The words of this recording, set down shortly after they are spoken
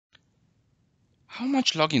How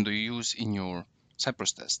much logging do you use in your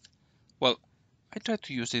Cypress test? Well, I try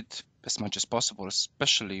to use it as much as possible,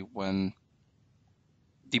 especially when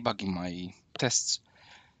debugging my tests.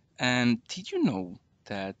 And did you know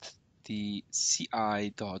that the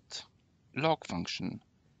ci.log function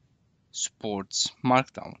supports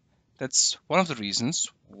Markdown? That's one of the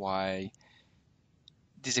reasons why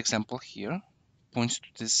this example here points to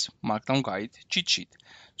this Markdown guide cheat sheet.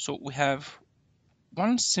 So we have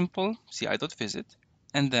one simple ci.visit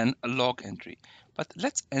and then a log entry. But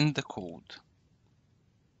let's end the code.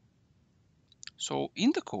 So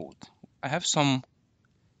in the code, I have some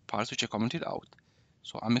parts which I commented out.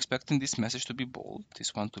 So I'm expecting this message to be bold,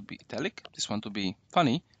 this one to be italic, this one to be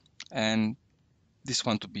funny, and this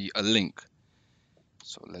one to be a link.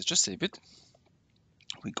 So let's just save it.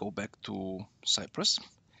 We go back to Cypress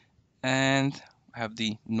and I have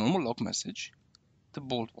the normal log message, the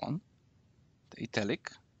bold one, the italic,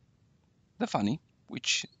 the funny,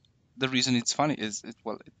 which the reason it's funny is it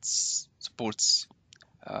supports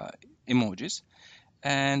emojis,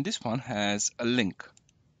 and this one has a link.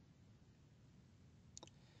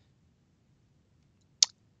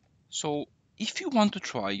 So if you want to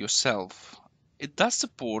try yourself, it does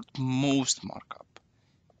support most markup.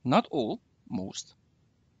 Not all, most.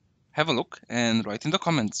 Have a look and write in the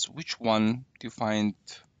comments which one do you find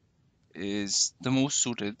is the most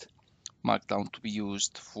suited markdown to be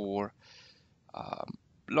used for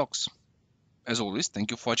logs. As always,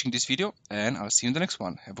 thank you for watching this video and I'll see you in the next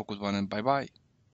one. Have a good one and bye bye.